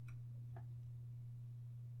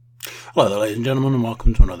Hello there, ladies and gentlemen, and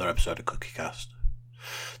welcome to another episode of CookieCast.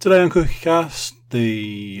 Today on CookieCast,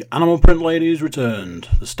 the animal print lady is returned.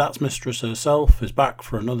 The stats mistress herself is back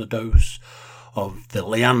for another dose of the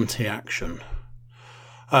Leanti action.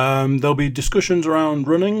 There'll be discussions around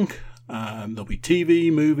running, there'll be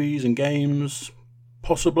TV, movies and games,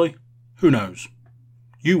 possibly. Who knows?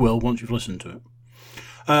 You will once you've listened to it.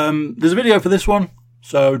 There's a video for this one,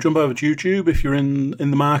 so jump over to YouTube if you're in the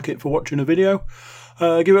market for watching a video.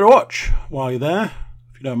 Give it a watch while you're there.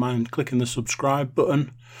 If you don't mind clicking the subscribe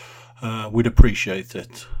button, we'd appreciate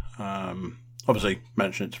it. Obviously,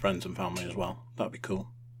 mention it to friends and family as well. That'd be cool.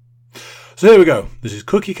 So here we go. This is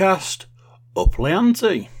CookieCast Up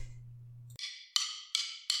Leanti.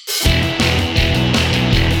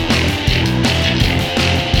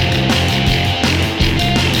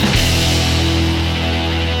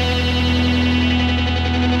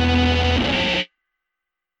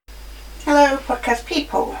 Hello podcast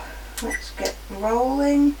people, let's get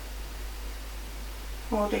rolling.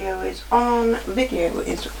 Audio is on, video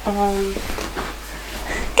is on.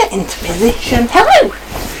 Get into position. Hello!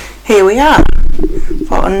 Here we are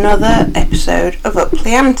for another episode of Up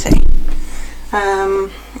Leanti.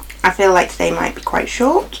 I feel like today might be quite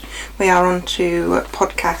short. We are on to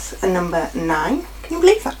podcast number 9. Can you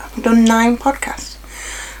believe that? I've done 9 podcasts.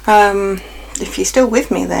 If you're still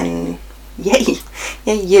with me then yay,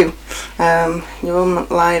 you. Your own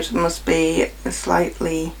lives must be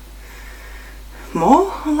slightly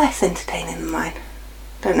more or less entertaining than mine.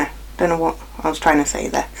 Don't know what I was trying to say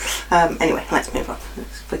there. Anyway, let's move on.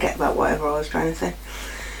 Let's forget about whatever I was trying to say.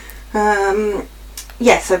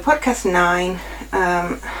 So podcast 9.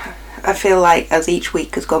 I feel like as each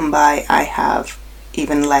week has gone by, I have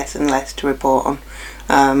even less and less to report on.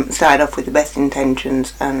 Started off with the best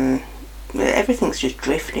intentions and everything's just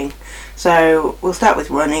drifting. So we'll start with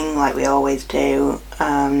running like we always do,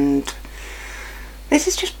 and this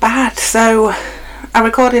is just bad. So I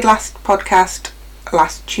recorded last podcast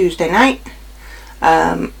last Tuesday night,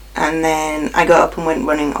 and then I got up and went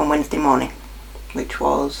running on Wednesday morning, which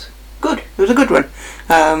was good. It was a good run.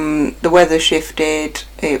 The weather shifted,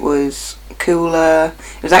 it was cooler,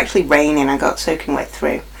 it was actually raining, I got soaking wet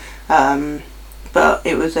through, but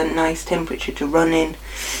it was a nice temperature to run in.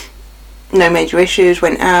 No major issues,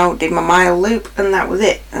 went out, did my mile loop, and that was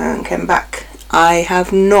it, and came back. I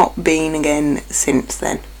have not been again since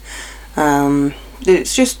then.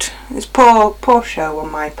 It's poor show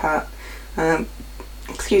on my part.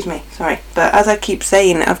 Excuse me, sorry. But as I keep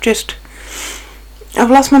saying, I've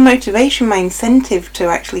lost my motivation, my incentive to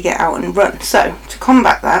actually get out and run. So, to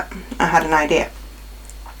combat that, I had an idea.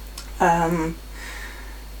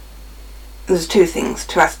 There's two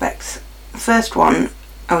aspects. The first one,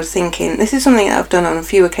 I was thinking, this is something that I've done on a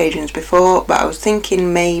few occasions before, but I was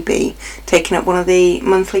thinking maybe taking up one of the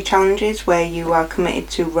monthly challenges where you are committed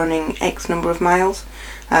to running X number of miles.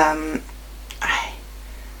 I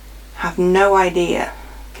have no idea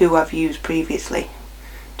who I've used previously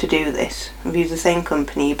to do this. I've used the same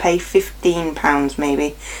company. You pay £15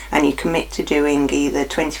 maybe, and you commit to doing either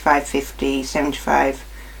 25, 50, 75,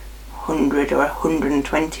 100 or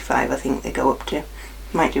 125 I think they go up to.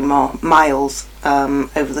 Might do more miles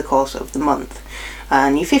over the course of the month,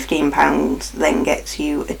 and your £15 then gets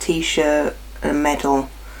you a t-shirt, a medal,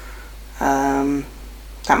 that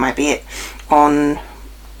might be it, on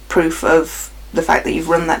proof of the fact that you've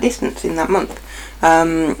run that distance in that month.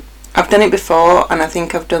 I've done it before, and I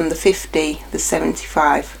think I've done the 50, the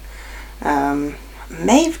 75,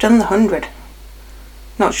 may have done the 100,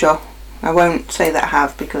 not sure. I won't say that I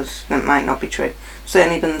have because that might not be true.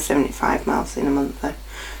 Certainly done the 75 miles in a month though.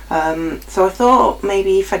 So I thought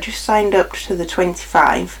maybe if I just signed up to the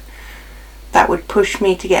 25, that would push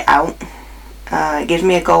me to get out. It gives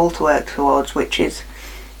me a goal to work towards, which is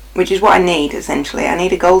what I need essentially. I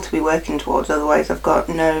need a goal to be working towards, otherwise I've got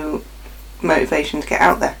no motivation to get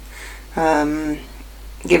out there.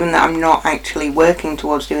 Given that I'm not actually working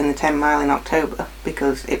towards doing the 10 mile in October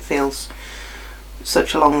because it feels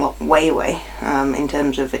such a long way away in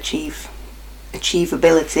terms of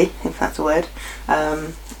achievability, if that's a word,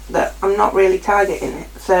 that I'm not really targeting it.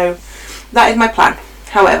 So that is my plan.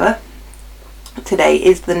 However, today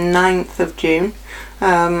is the 9th of June,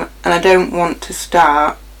 and I don't want to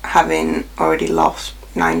start having already lost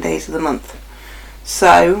 9 days of the month.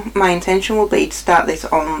 So my intention will be to start this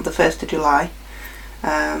on the 1st of July,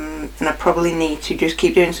 and I probably need to just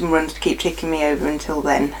keep doing some runs to keep ticking me over until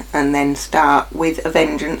then, and then start with a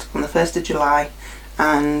vengeance on the 1st of July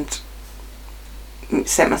and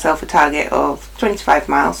set myself a target of 25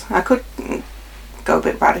 miles. I could go a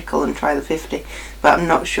bit radical and try the 50, but I'm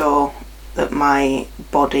not sure that my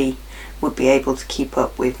body would be able to keep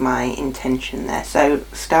up with my intention there. So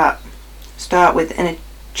start with an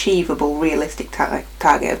achievable, realistic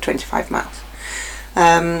target of 25 miles.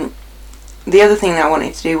 The other thing that I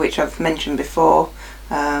wanted to do, which I've mentioned before,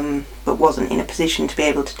 but wasn't in a position to be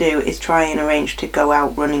able to do, is try and arrange to go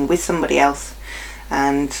out running with somebody else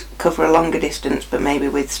and cover a longer distance, but maybe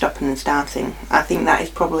with stopping and starting. I think that is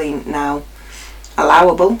probably now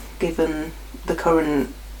allowable given the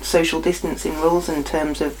current social distancing rules in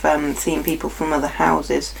terms of seeing people from other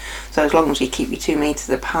houses. So as long as you keep your 2 metres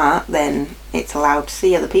apart, then it's allowed to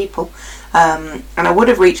see other people. And I would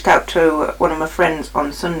have reached out to one of my friends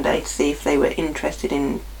on Sunday to see if they were interested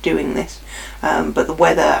in doing this, but the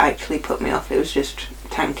weather actually put me off. It was just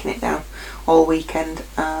tanking it down all weekend,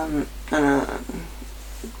 and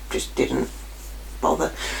just didn't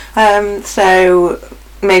bother. So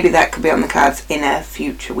maybe that could be on the cards in a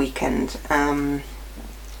future weekend,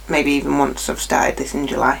 maybe even once I've started this in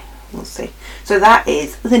July. We'll see. So that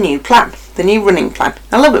is the new plan, the new running plan.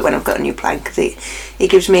 I love it when I've got a new plan because it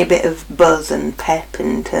gives me a bit of buzz and pep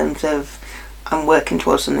in terms of I'm working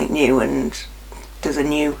towards something new and there's a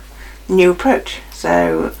new approach.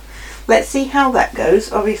 So let's see how that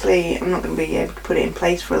goes. Obviously I'm not going to be able to put it in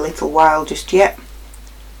place for a little while just yet.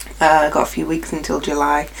 I've got a few weeks until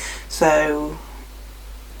July, so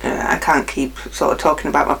I can't keep sort of talking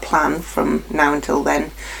about my plan from now until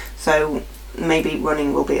then. So maybe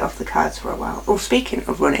running will be off the cards for a while. Oh, speaking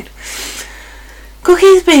of running,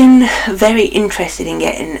 Cookie's been very interested in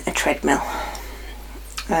getting a treadmill.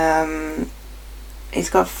 He's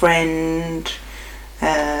got a friend,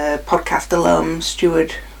 podcast alum,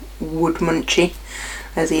 Stuart Woodmunchy,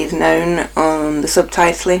 as he is known on the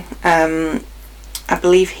subtitling. I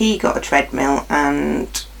believe he got a treadmill,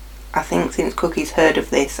 and I think since Cookie's heard of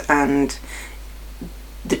this and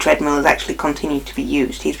the treadmill has actually continued to be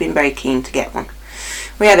used, he's been very keen to get one.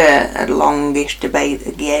 We had a longish debate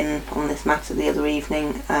again on this matter the other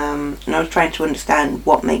evening, and I was trying to understand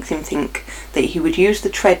what makes him think that he would use the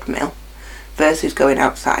treadmill versus going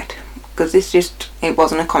outside, because it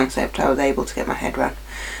wasn't a concept I was able to get my head around.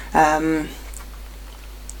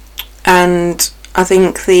 And I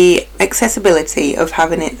think the accessibility of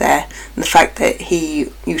having it there, and the fact that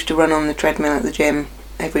he used to run on the treadmill at the gym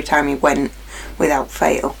every time he went without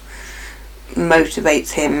fail,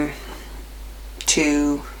 motivates him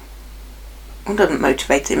to, well, doesn't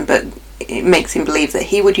motivate him, but it makes him believe that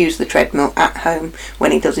he would use the treadmill at home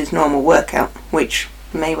when he does his normal workout, which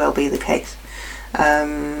may well be the case.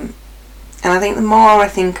 And I think the more I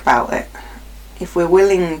think about it, if we're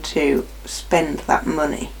willing to spend that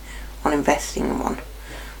money on investing in one,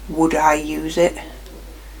 would I use it?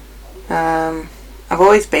 I've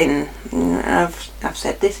always been, I've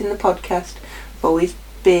said this in the podcast, I've always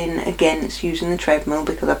been against using the treadmill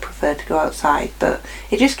because I prefer to go outside, but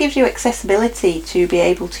it just gives you accessibility to be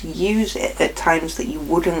able to use it at times that you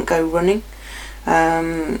wouldn't go running.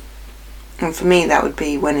 And for me that would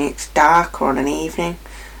be when it's dark or on an evening.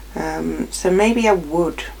 So maybe I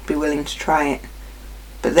would be willing to try it,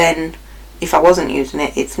 but then if I wasn't using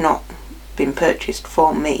it, it's not been purchased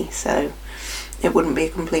for me, so it wouldn't be a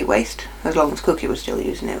complete waste, as long as Cookie was still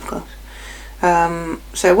using it, of course.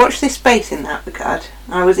 So watch this space in that regard.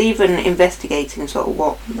 I was even investigating sort of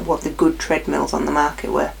what the good treadmills on the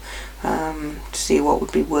market were, to see what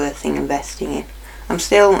would be worth investing in. I'm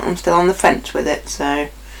still on the fence with it, so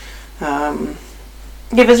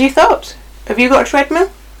give us your thoughts. Have you got a treadmill?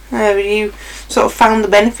 Have you sort of found the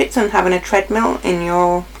benefits on having a treadmill in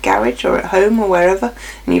your garage or at home or wherever,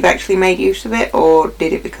 and you've actually made use of it, or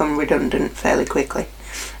did it become redundant fairly quickly?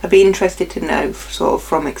 I'd be interested to know sort of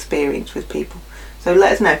from experience with people, so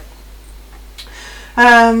let us know.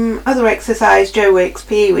 Other exercise, Joe Wicks,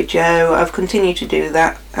 PE with Joe. I've continued to do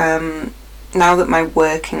that. Now that my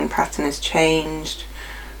working pattern has changed,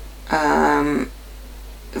 I've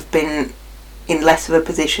been in less of a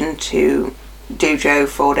position to do Joe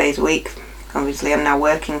 4 days a week. Obviously I'm now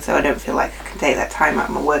working, so I don't feel like I can take that time out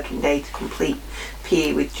of my working day to complete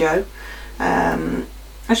PE with Joe.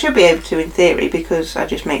 I should be able to in theory, because I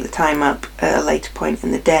just make the time up at a later point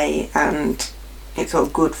in the day, and it's all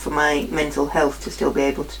good for my mental health to still be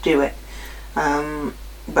able to do it. But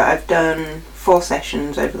I've done 4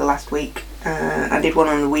 sessions over the last week. I did one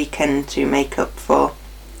on the weekend to make up for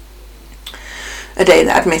a day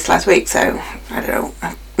that I'd missed last week, so I don't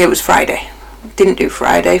know, it was Friday. Didn't do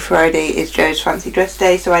Friday. Friday is Joe's fancy dress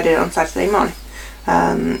day, so I did it on Saturday morning.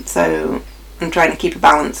 So I'm trying to keep a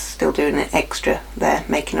balance, still doing it extra there,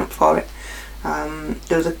 making up for it.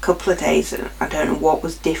 There was a couple of days that I don't know what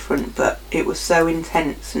was different, but it was so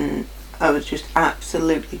intense and I was just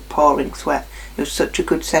absolutely pouring sweat. It was such a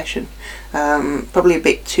good session, probably a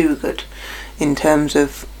bit too good. in terms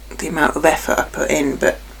of the amount of effort I put in,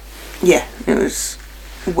 but yeah, it was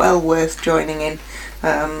well worth joining in.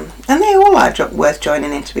 And they all are worth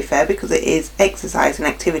joining in, to be fair, because it is exercise and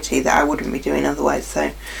activity that I wouldn't be doing otherwise.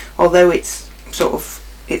 So although it's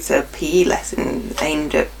a PE lesson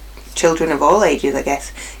aimed at children of all ages, I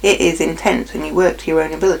guess, it is intense and you work to your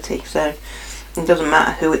own ability, so it doesn't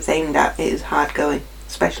matter who it's aimed at, it is hard going,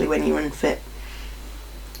 especially when you're unfit.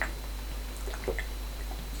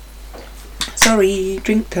 Sorry,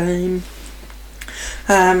 drink time.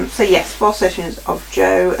 So yes, 4 sessions of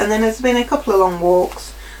Joe, and then there's been a couple of long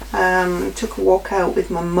walks. Took a walk out with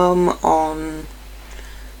my mum on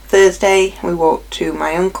Thursday. We walked to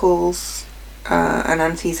my uncle's and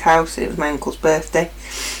auntie's house. It was my uncle's birthday,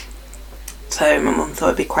 so my mum thought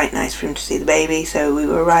it'd be quite nice for him to see the baby, so we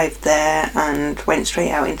arrived there and went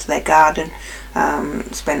straight out into their garden.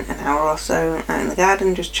 Spent an hour or so out in the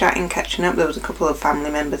garden just chatting, catching up. There was a couple of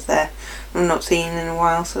family members there I've not seen in a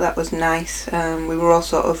while, so that was nice. We were all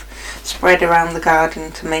sort of spread around the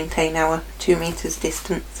garden to maintain our 2 metres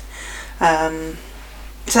distance. So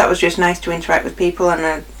that was just nice to interact with people, and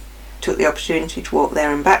I took the opportunity to walk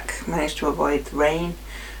there and back. Managed to avoid the rain.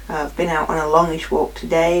 I've been out on a longish walk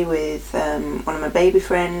today with one of my baby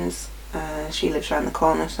friends. She lives around the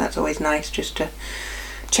corner, so that's always nice just to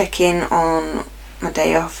check in on my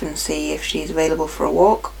day off and see if she's available for a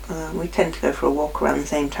walk. We tend to go for a walk around the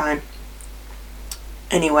same time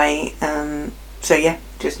anyway, so yeah,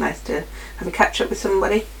 just nice to have a catch up with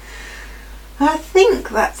somebody. I think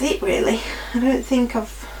that's it really. I don't think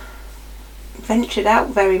I've ventured out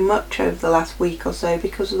very much over the last week or so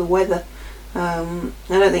because of the weather. I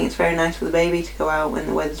don't think it's very nice for the baby to go out when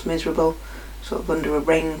the weather's miserable, sort of under a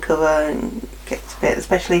rain cover, and gets a bit,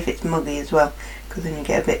 especially if it's muggy as well, because then you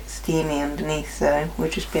get a bit steamy underneath. So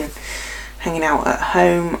we've just been hanging out at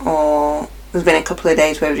home, or there's been a couple of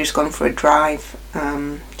days where we've just gone for a drive,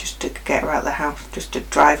 just to get her out of the house, just to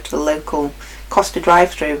drive to the local Costa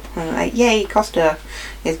drive-through. And like, yay, Costa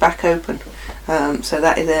is back open. So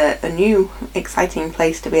that is a new exciting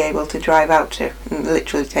place to be able to drive out to. It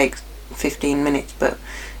literally takes 15 minutes, but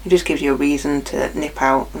it just gives you a reason to nip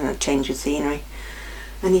out and change the scenery,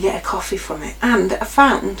 and you get a coffee from it. And I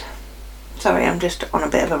found, sorry, I'm just on a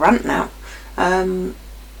bit of a rant now.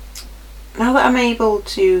 Now that I'm able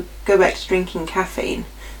to go back to drinking caffeine,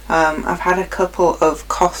 I've had a couple of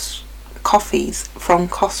coffees from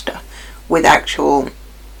Costa with actual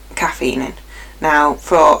caffeine in. Now,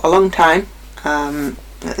 for a long time,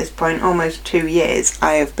 at this point, almost 2 years,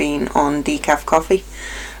 I have been on decaf coffee.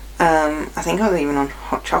 I think I was even on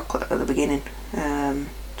hot chocolate at the beginning,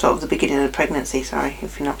 sort of the beginning of the pregnancy, sorry,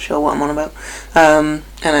 if you're not sure what I'm on about, and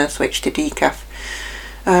I switched to decaf.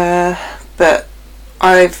 But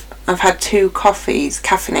I've had 2 coffees,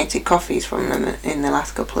 caffeinated coffees from them in the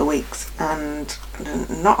last couple of weeks, and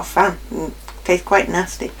I'm not a fan. It tastes quite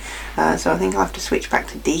nasty, so I think I'll have to switch back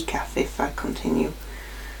to decaf if I continue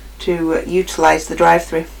to utilise the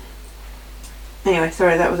drive-through. Anyway,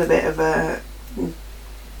 sorry, that was a bit of a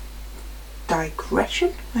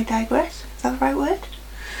digression. I digress? Is that the right word?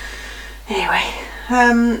 Anyway,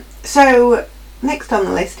 so next on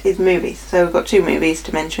the list is movies. So we've got 2 movies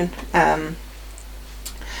to mention.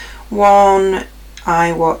 One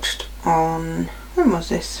I watched on, when was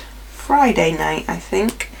this? Friday night, I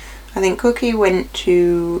think. I think Cookie went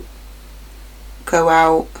to go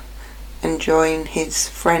out and join his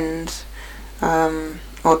friends,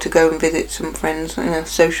 or to go and visit some friends in a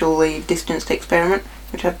socially distanced experiment,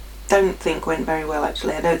 which I don't think went very well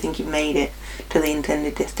actually. I don't think he made it to the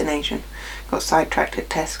intended destination. Got sidetracked at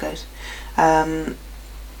Tesco's.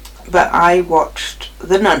 But I watched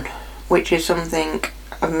The Nun, which is something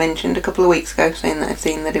I've mentioned a couple of weeks ago, saying that I've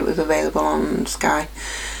seen that it was available on Sky.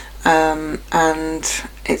 And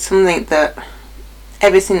it's something that,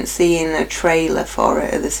 ever since seeing a trailer for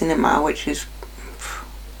it at the cinema, which is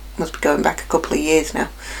must be going back a couple of years now,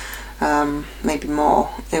 maybe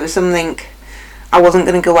more, it was something I wasn't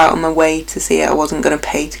going to go out on my way to see it. I wasn't going to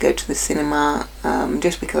pay to go to the cinema,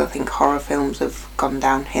 just because I think horror films have gone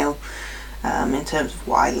downhill in terms of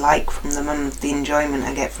what I like from them and the enjoyment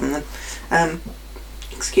I get from them.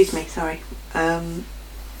 Excuse me, sorry.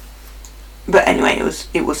 But anyway,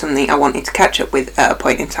 it was something I wanted to catch up with at a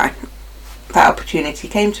point in time. That opportunity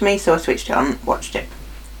came to me, so I switched it on, watched it.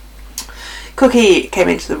 Cookie came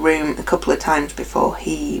into the room a couple of times before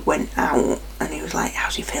he went out, and he was like,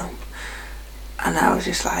 "How's your film?" And I was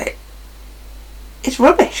just like, "It's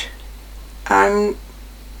rubbish." I'm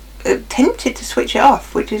tempted to switch it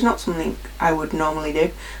off, which is not something I would normally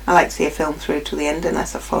do. I like to see a film through to the end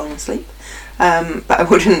unless I've fallen asleep. But I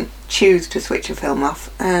wouldn't choose to switch a film off.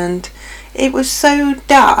 And it was so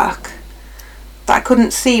dark that I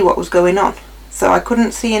couldn't see what was going on. So I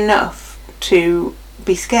couldn't see enough to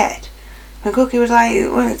be scared. And Cookie was like,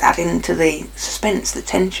 well, it's adding to the suspense, the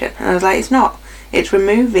tension. And I was like, it's not. It's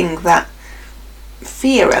removing that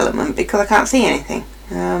fear element because I can't see anything.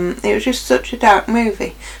 It was just such a dark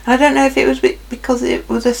movie. And I don't know if it was because it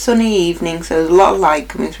was a sunny evening, so there was a lot of light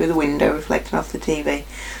coming through the window reflecting off the TV.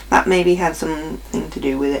 That maybe had something to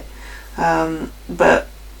do with it. But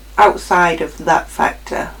outside of that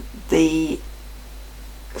factor, the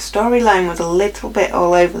storyline was a little bit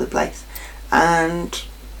all over the place. And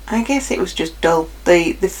I guess it was just dull.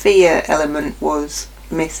 The fear element was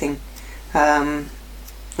missing.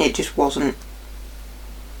 It just wasn't,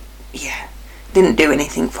 didn't do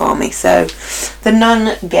anything for me. So The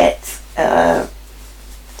Nun gets a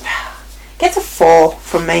 4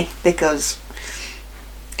 from me because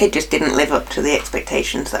it just didn't live up to the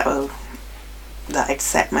expectations that I'd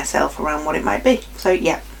set myself around what it might be. So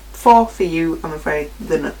 4 for you, I'm afraid.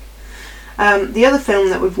 The Nun. The other film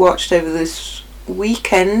that we've watched over this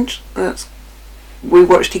weekend, we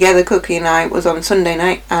watched together, Cookie and I, was on Sunday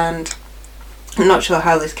night, and I'm not sure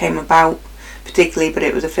how this came about particularly, but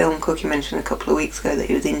it was a film Cookie mentioned a couple of weeks ago that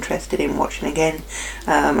he was interested in watching again,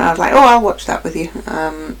 and I was like, I'll watch that with you.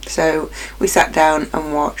 So we sat down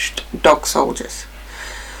and watched Dog Soldiers.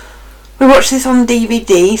 We watched this on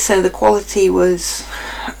DVD, so the quality was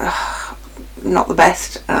not the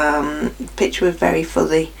best. The picture was very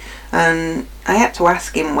fuzzy, and I had to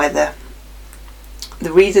ask him whether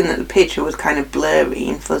the reason that the picture was kind of blurry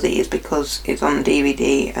and fuzzy is because it's on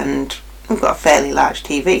DVD and we've got a fairly large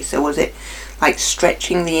TV, so was it like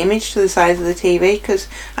stretching the image to the size of the TV? Because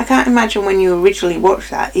I can't imagine when you originally watched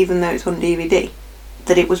that, even though it's on DVD,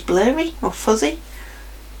 that it was blurry or fuzzy.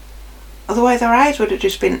 Otherwise our eyes would have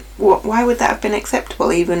just been, why would that have been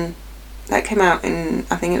acceptable? Even that came out in,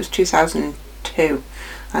 I think it was 2002.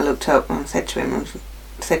 I looked up and said to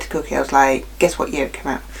Cookie, I was like, guess what year it came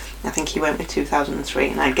out? I think he went with 2003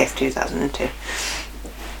 and I guessed 2002.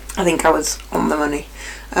 I think I was on the money.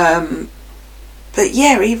 But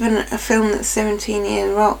even a film that's 17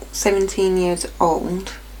 years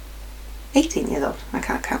old, 18 years old, I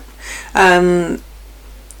can't count,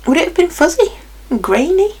 would it have been fuzzy and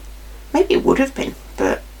grainy? Maybe it would have been,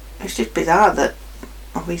 but it's just bizarre that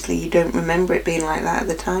obviously you don't remember it being like that at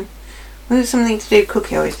the time. Was it something to do,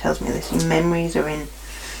 Cookie always tells me this, your memories are in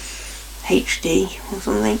HD or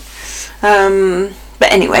something.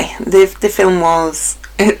 But anyway, the film was,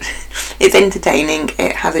 it's entertaining,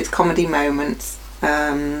 it has its comedy moments.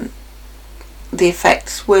 The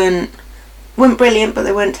effects weren't brilliant, but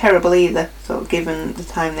they weren't terrible either, sort of given the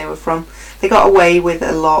time they were from. They got away with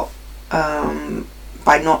a lot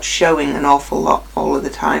by not showing an awful lot all of the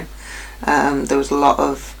time. There was a lot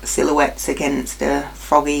of silhouettes against a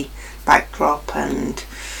foggy backdrop and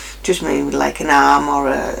just maybe like an arm or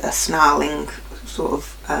a snarling sort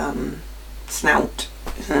of snout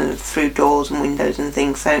through doors and windows and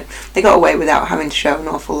things, so they got away without having to show an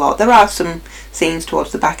awful lot. There are some scenes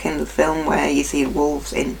towards the back end of the film where you see the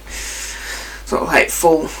wolves in sort of like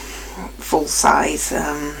full size,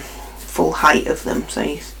 full height of them, so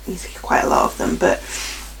you see quite a lot of them, but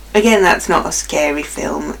again, that's not a scary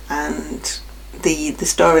film, and the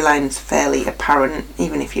storyline's fairly apparent,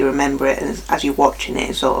 even if you remember it, and as you're watching it,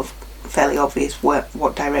 it's sort of fairly obvious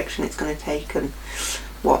what direction it's going to take and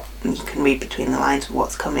what you can read between the lines of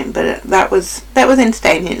what's coming. But that was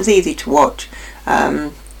entertaining. It was easy to watch.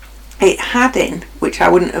 It had in, which I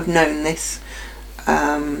wouldn't have known this,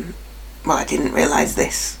 I didn't realise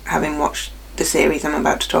this having watched the series I'm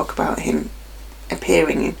about to talk about him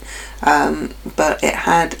appearing in, but it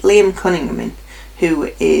had Liam Cunningham in,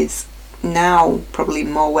 who is now probably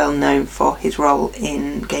more well known for his role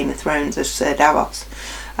in Game of Thrones as Sir Davos.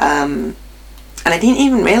 And I didn't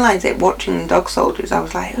even realise it watching Dog Soldiers. I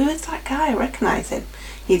was like, who is that guy? I recognise him.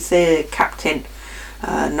 He's the captain,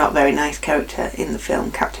 not very nice character in the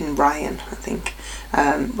film. Captain Ryan, I think,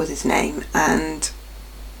 was his name. And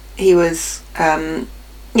he was, I'm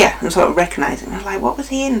sort of recognising him. I was like, what was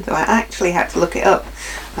he in? So I actually had to look it up.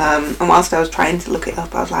 And whilst I was trying to look it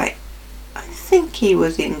up, I was like, I think he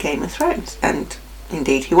was in Game of Thrones. And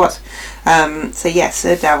indeed he was.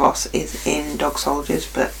 Sir Davos is in Dog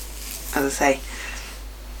Soldiers, but as I say,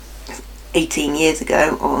 18 years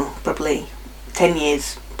ago, or probably 10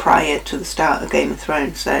 years prior to the start of Game of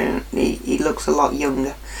Thrones, so he looks a lot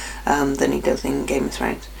younger than he does in Game of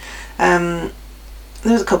Thrones.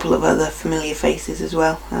 There was a couple of other familiar faces as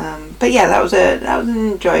well, but that was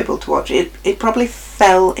enjoyable to watch. It probably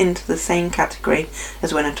fell into the same category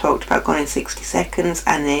as when I talked about Gone in 60 Seconds,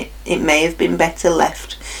 and it may have been better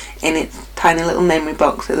left in its tiny little memory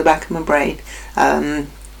box at the back of my brain.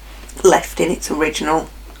 left in its original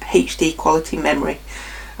HD quality memory.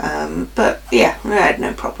 But yeah, I had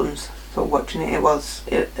no problems for watching it. It was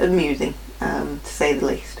amusing, to say the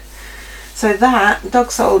least. So that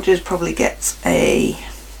Dog Soldiers probably gets a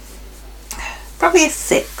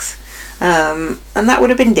 6, and that would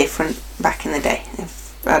have been different back in the day.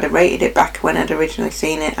 If I'd have rated it back when I'd originally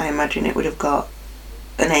seen it, I imagine it would have got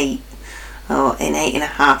an 8 or an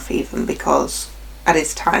 8.5 even, because at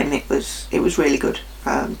its time it was really good.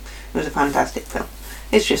 It was a fantastic film.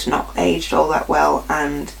 It's just not aged all that well,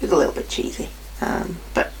 and it's a little bit cheesy,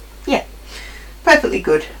 but yeah, perfectly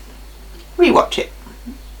good. Rewatch it.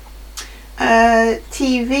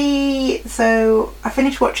 TV, so I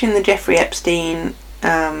finished watching the Jeffrey Epstein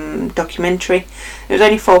documentary. It was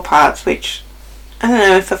only 4 parts, which I don't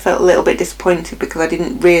know if I felt a little bit disappointed, because I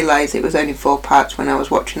didn't realise it was only 4 parts when I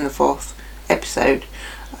was watching the 4th episode.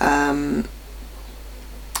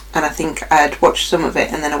 And I think I had watched some of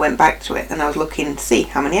it and then I went back to it and I was looking to see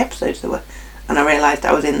how many episodes there were, and I realised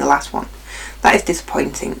I was in the last one. That is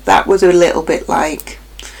disappointing. That was a little bit like,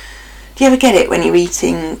 do you ever get it when you're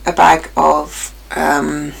eating a bag of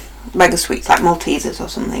sweets, like Maltesers or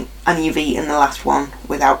something, and you've eaten the last one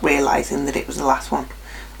without realising that it was the last one?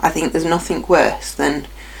 I think there's nothing worse than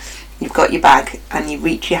you've got your bag and you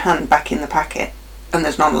reach your hand back in the packet and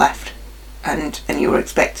there's none left, and you were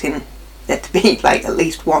expecting there to be like at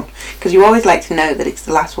least one, because you always like to know that it's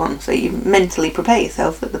the last one, so you mentally prepare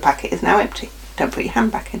yourself that the packet is now empty. Don't put your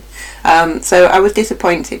hand back in. So I was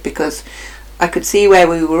disappointed, because I could see where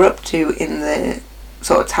we were up to in the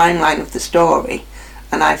sort of timeline of the story,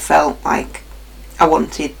 and I felt like I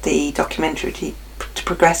wanted the documentary to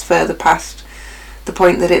progress further past the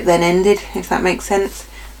point that it then ended, if that makes sense.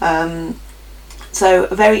 So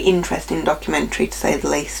a very interesting documentary, to say the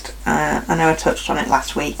least. I know I touched on it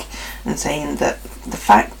last week, and saying that the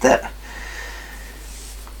fact that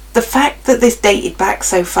this dated back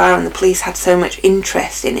so far and the police had so much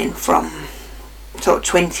interest in him from sort of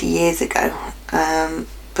 20 years ago,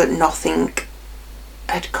 but nothing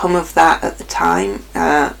had come of that at the time.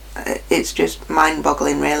 It's just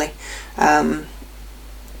mind-boggling, really. And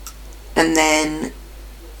then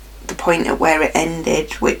the point at where it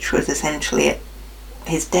ended, which was essentially at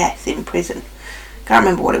his death in prison. Can't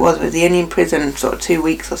remember what it was. Was he only in prison sort of 2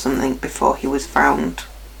 weeks or something before he was found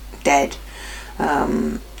dead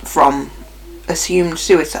from assumed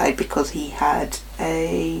suicide, because he had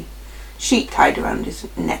a sheet tied around his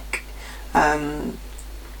neck. But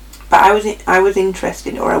I was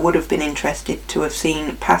interested, or I would have been interested, to have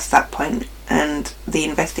seen past that point and the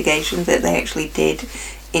investigation that they actually did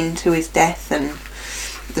into his death, and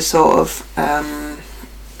the sort of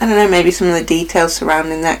I don't know, maybe some of the details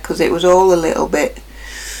surrounding that, because it was all a little bit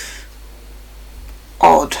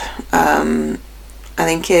odd. I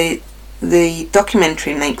think the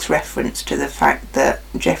documentary makes reference to the fact that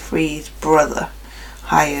Jeffrey's brother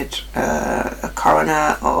hired a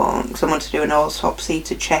coroner or someone to do an autopsy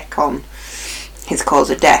to check on his cause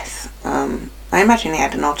of death. I imagine he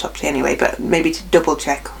had an autopsy anyway, but maybe to double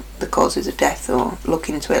check the causes of death or look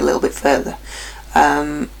into it a little bit further.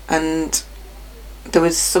 And there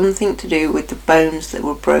was something to do with the bones that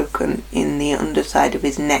were broken in the underside of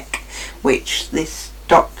his neck, which this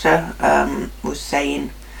doctor was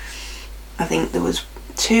saying, I think there was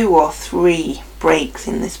 2 or 3 breaks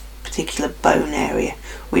in this particular bone area,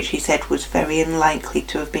 which he said was very unlikely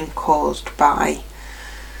to have been caused by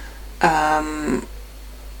a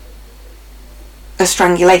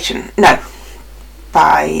strangulation. No,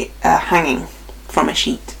 by hanging from a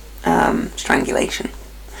sheet. Strangulation.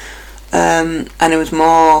 And it was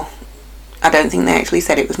more, I don't think they actually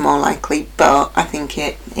said it was more likely, but I think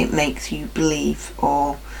it makes you believe,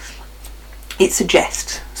 or it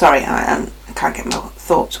suggests, sorry, I can't get my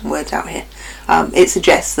thoughts and words out here. It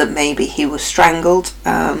suggests that maybe he was strangled,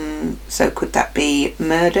 so could that be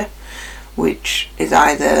murder, which is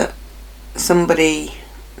either somebody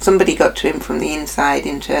got to him from the inside,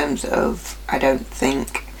 in terms of, I don't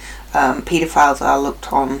think paedophiles are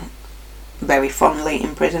looked on very fondly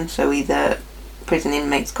in prison, so either prison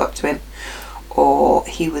inmates got to him, or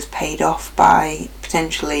he was paid off by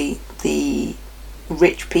potentially the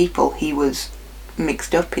rich people he was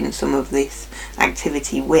mixed up in some of this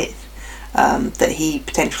activity with, that he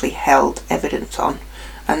potentially held evidence on,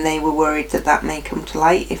 and they were worried that may come to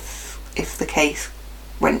light if the case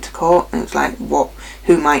went to court, and it's like,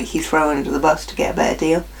 who might he throw under the bus to get a better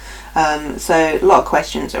deal? So a lot of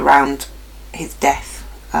questions around his death,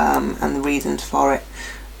 and the reasons for it.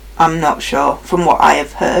 I'm not sure. From what I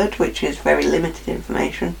have heard, which is very limited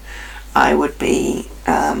information, I would be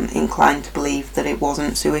inclined to believe that it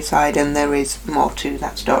wasn't suicide and there is more to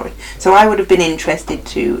that story. So I would have been interested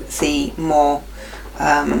to see more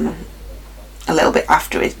a little bit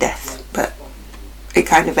after his death, but it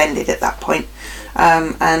kind of ended at that point.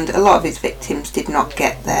 And a lot of his victims did not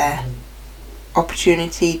get their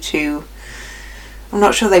opportunity to... I'm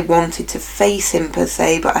not sure they wanted to face him per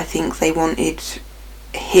se, but I think they wanted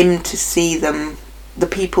him to see them, the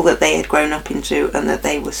people that they had grown up into, and that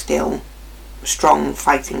they were still strong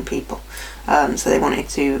fighting people. So they wanted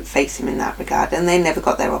to face him in that regard, and they never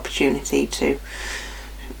got their opportunity to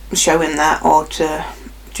show him that, or to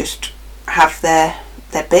just have their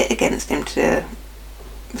bit against him, to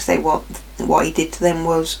say what he did to them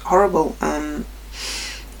was horrible.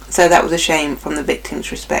 So that was a shame from the victim's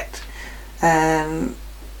respect.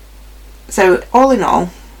 So all in all,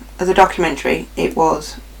 as a documentary, it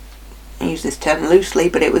was, I use this term loosely,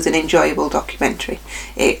 but it was an enjoyable documentary.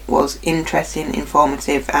 It was interesting,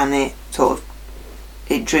 informative, and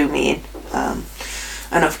it drew me in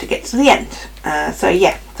enough to get to the end. So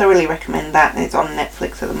yeah, thoroughly recommend that. It's on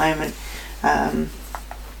Netflix at the moment.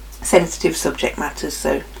 Sensitive subject matters,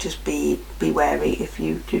 so just be wary if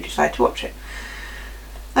you do decide to watch it.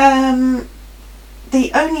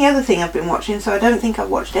 The only other thing I've been watching, so I don't think I've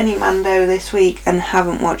watched any Mando this week and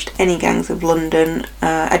haven't watched any Gangs of London.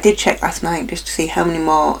 I did check last night just to see how many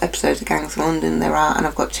more episodes of Gangs of London there are, and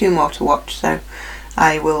I've got 2 more to watch, so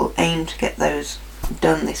I will aim to get those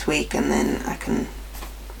done this week, and then I can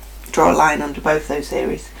draw a line under both those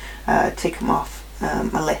series, tick them off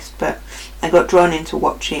my list. But I got drawn into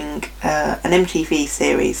watching an MTV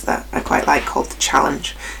series that I quite like called The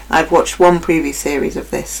Challenge. I've watched one previous series of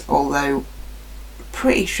this, although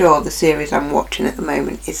pretty sure the series I'm watching at the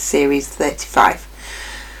moment is series 35.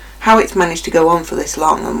 How it's managed to go on for this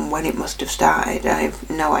long and when it must have started, I have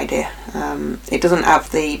no idea. It doesn't have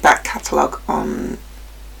the back catalogue on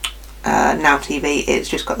Now TV. It's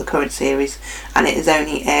just got the current series, and it is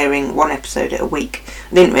only airing 1 episode a week.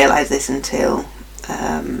 I didn't realise this until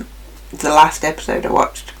the last episode I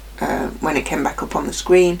watched, when it came back up on the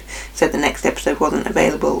screen. It said the next episode wasn't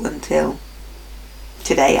available until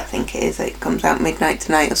today, I think it is. It comes out midnight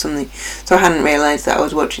tonight or something. So I hadn't realised that I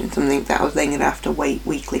was watching something that I was then going to have to wait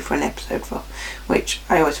weekly for an episode for, which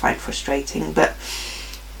I always find frustrating. But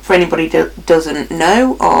for anybody that doesn't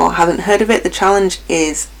know or hasn't heard of it, The Challenge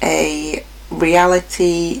is a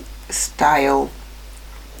reality style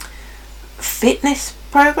fitness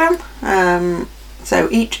program. So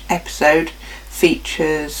each episode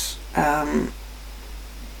features a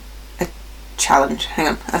challenge. Hang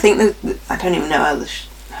on, I think I don't even know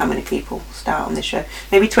how many people start on this show.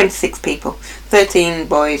 Maybe 26 people, 13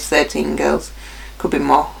 boys, 13 girls, could be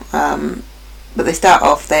more. But they start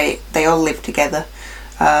off. They all live together,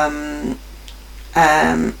 and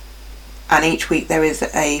each week there is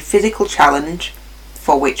a physical challenge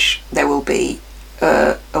for which there will be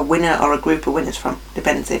a winner or a group of winners from.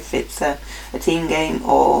 Depends if it's a team game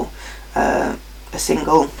or a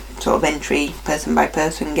single sort of entry person by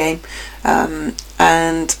person game,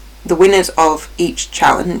 and the winners of each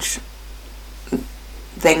challenge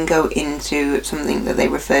then go into something that they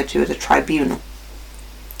refer to as a tribunal.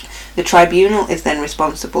 The tribunal is then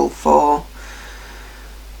responsible for,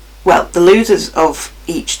 well, the losers of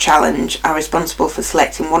each challenge are responsible for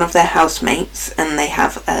selecting one of their housemates, and they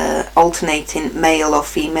have a alternating male or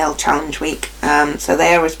female challenge week. So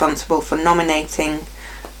they are responsible for nominating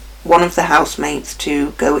one of the housemates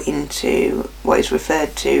to go into what is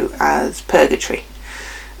referred to as purgatory,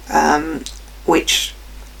 which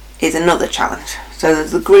is another challenge. So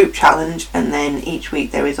there's the group challenge, and then each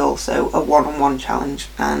week there is also a one-on-one challenge,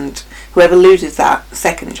 and whoever loses that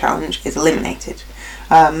second challenge is eliminated.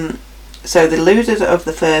 So the losers of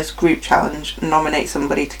the first group challenge nominate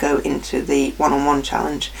somebody to go into the one-on-one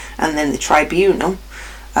challenge, and then the tribunal,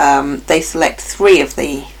 they select 3 of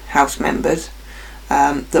the house members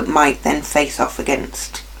that might then face off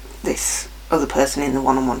against this other person in the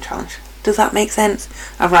one-on-one challenge. Does that make sense?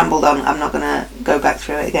 I've rambled on. I'm not going to go back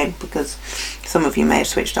through it again because some of you may have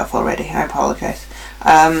switched off already. I apologise.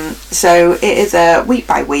 So it is a week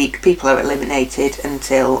by week. People are eliminated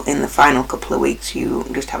until in the final couple of weeks you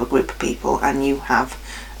just have a group of people and you have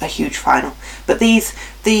a huge final. But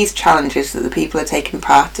these challenges that the people are taking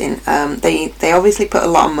part in, they obviously put a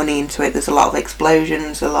lot of money into it. There's a lot of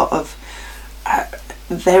explosions, a lot of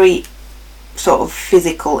very sort of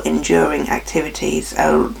physical, enduring activities.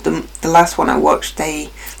 The last one I watched, they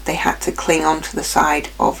had to cling onto the side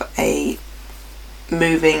of a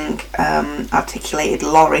moving articulated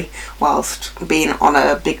lorry whilst being on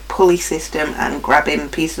a big pulley system and grabbing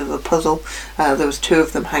pieces of a puzzle. There was 2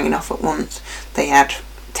 of them hanging off at once. They had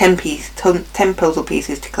 10 puzzle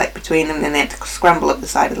pieces to collect between them, and they had to scramble up the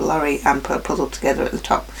side of the lorry and put a puzzle together at the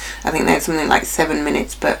top. I think they had something like 7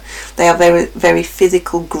 minutes, but they are very, very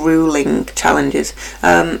physical, grueling challenges.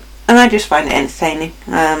 And I just find it entertaining.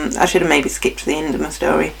 I should have maybe skipped to the end of my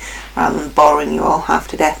story rather than boring you all half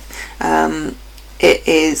to death. It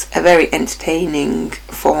is a very entertaining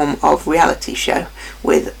form of reality show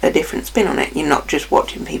with a different spin on it. You're not just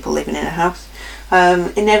watching people living in a house.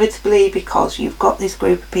 Inevitably, because you've got this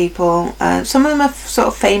group of people, some of them are sort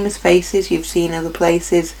of famous faces you've seen other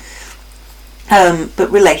places,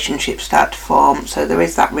 but relationships start to form, so there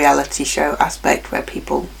is that reality show aspect where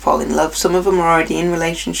people fall in love. Some of them are already in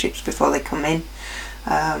relationships before they come in,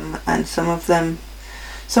 and some of them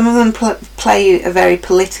play a very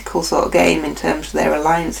political sort of game in terms of their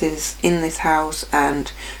alliances in this house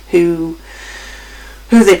and who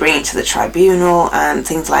they bring into the tribunal and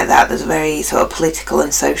things like that. There's a very sort of political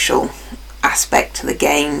and social aspect to the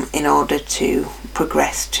game in order to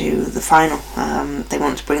progress to the final. They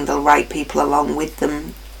want to bring the right people along with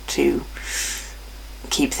them to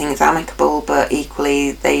keep things amicable, but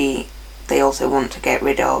equally they also want to get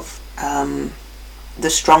rid of the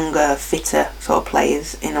stronger, fitter sort of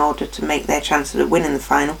players in order to make their chances of winning the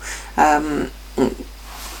final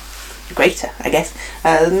greater, I guess.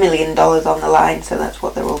 $1 million on the line, so that's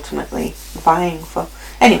what they're ultimately vying for.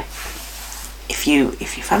 Anyway, if you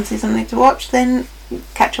fancy something to watch, then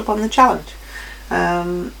catch up on the challenge.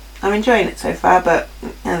 I'm enjoying it so far, but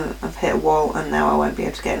I've hit a wall and now I won't be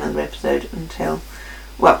able to get another episode until,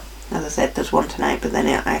 well, as I said, there's one tonight, but then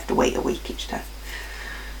I have to wait a week each time.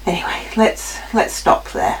 Anyway, let's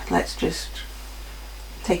stop there. Let's just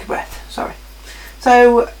take a breath. Sorry.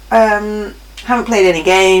 So, haven't played any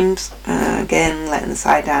games. Again, letting the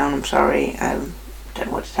side down. I'm sorry. I don't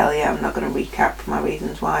know what to tell you. I'm not going to recap my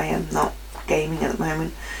reasons why I'm not gaming at the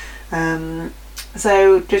moment.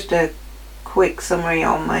 So, just a quick summary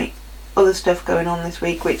on my other stuff going on this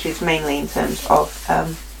week, which is mainly in terms of a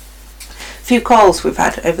few calls we've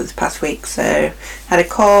had over the past week. So, had a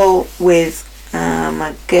call with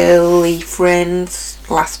my girly friends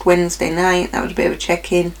last Wednesday night. That was a bit of a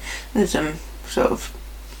check-in. There's some sort of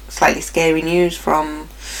slightly scary news from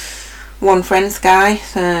one friend, Sky,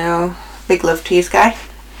 so big love to you, Sky,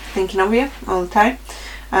 thinking of you all the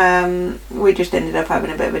time. We just ended up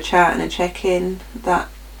having a bit of a chat and a check-in that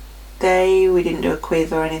day. We didn't do a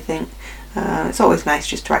quiz or anything. It's always nice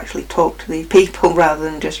just to actually talk to these people rather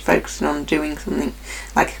than just focusing on doing something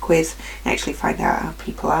like a quiz and actually find out how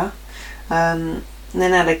people are. And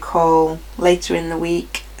then I had a call later in the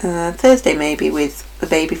week, Thursday maybe, with the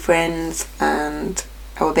baby friends and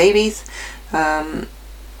our babies.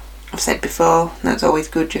 I've said before, that's always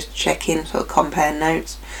good, just to check in, sort of compare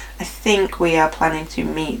notes. I think we are planning to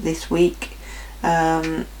meet this week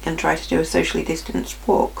and try to do a socially distanced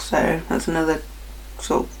walk, so that's another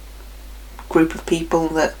sort of group of people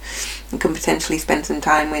that you can potentially spend some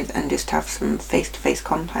time with and just have some face-to-face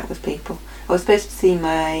contact with people. I was supposed to see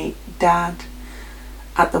my dad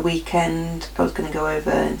at the weekend. I was going to go over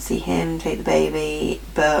and see him, take the baby,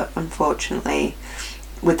 but unfortunately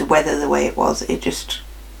with the weather the way it was,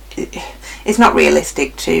 it's not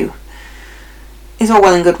realistic to. It's all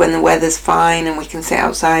well and good when the weather's fine and we can sit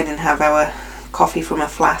outside and have our coffee from a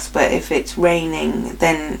flask, but if it's raining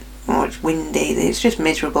then, or it's windy, it's just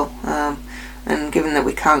miserable. And given that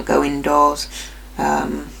we can't go indoors,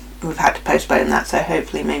 we've had to postpone that, so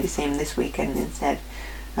hopefully maybe see him this weekend instead.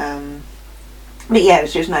 But yeah, it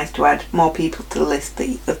was just nice to add more people to the list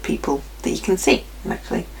of people that you can see and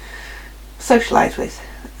actually socialise with.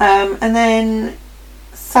 And then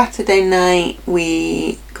Saturday night,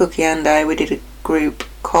 Cookie and I, we did a group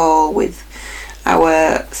call with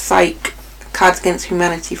our Psych Cards Against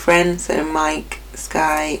Humanity friends, so Mike,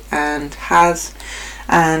 Sky and Haz,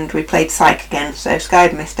 and we played Psych again. So Sky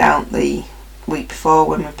had missed out the week before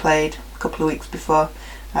when we played, a couple of weeks before,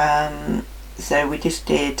 so we just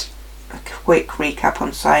did a quick recap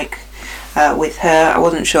on Psych with her. I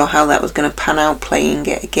wasn't sure how that was going to pan out playing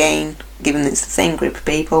it again, given it's the same group of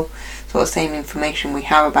people, sort of same information we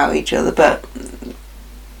have about each other, but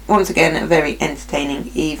once again a very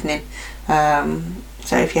entertaining evening.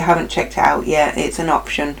 So if you haven't checked it out yet, it's an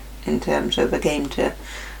option in terms of a game to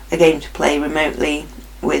play remotely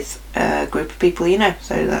with a group of people you know.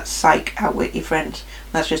 So that's Psych Outwit Your Friends.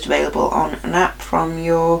 That's just available on an app from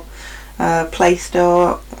your Play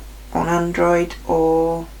Store on Android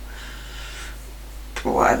or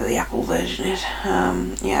whatever the Apple version is,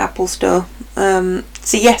 Apple Store.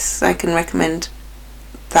 So yes, I can recommend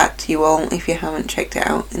that to you all if you haven't checked it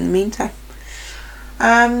out in the meantime.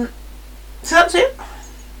 So that's it.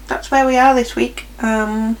 That's where we are this week.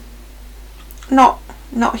 Not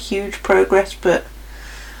not huge progress, but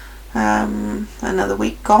another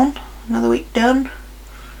week gone, another week done,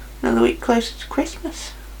 another week closer to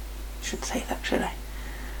Christmas. I shouldn't say that, should I?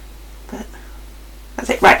 But that's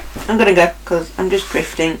it. Right, I'm gonna go because I'm just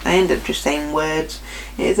drifting. I end up just saying words.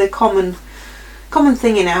 It is a common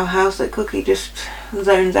thing in our house that Cookie just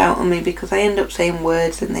zones out on me because I end up saying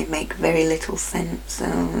words and they make very little sense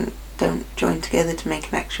and don't join together to make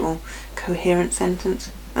an actual coherent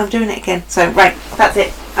sentence. I'm doing it again. So, right, that's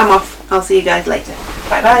it. I'm off. I'll see you guys later.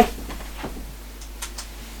 Bye bye.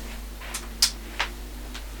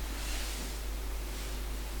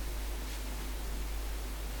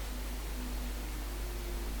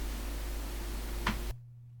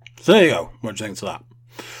 So there you go. What do you think to that?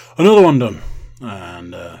 Another one done.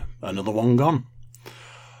 And another one gone.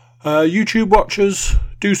 YouTube watchers,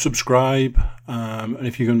 do subscribe. And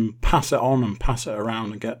if you can pass it on and pass it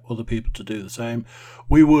around and get other people to do the same,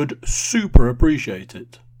 we would super appreciate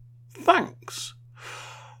it. Thanks.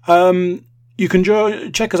 You can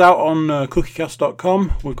check us out on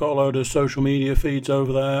cookiecast.com. We've got a load of social media feeds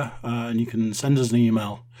over there, and you can send us an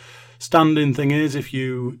email. Standing thing is, if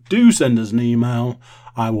you do send us an email,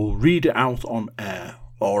 I will read it out on air,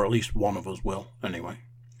 or at least one of us will, anyway.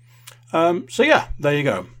 So yeah, there you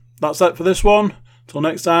go. That's it for this one. Till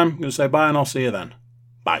next time, I'm going to say bye and I'll see you then.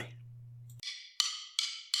 Bye.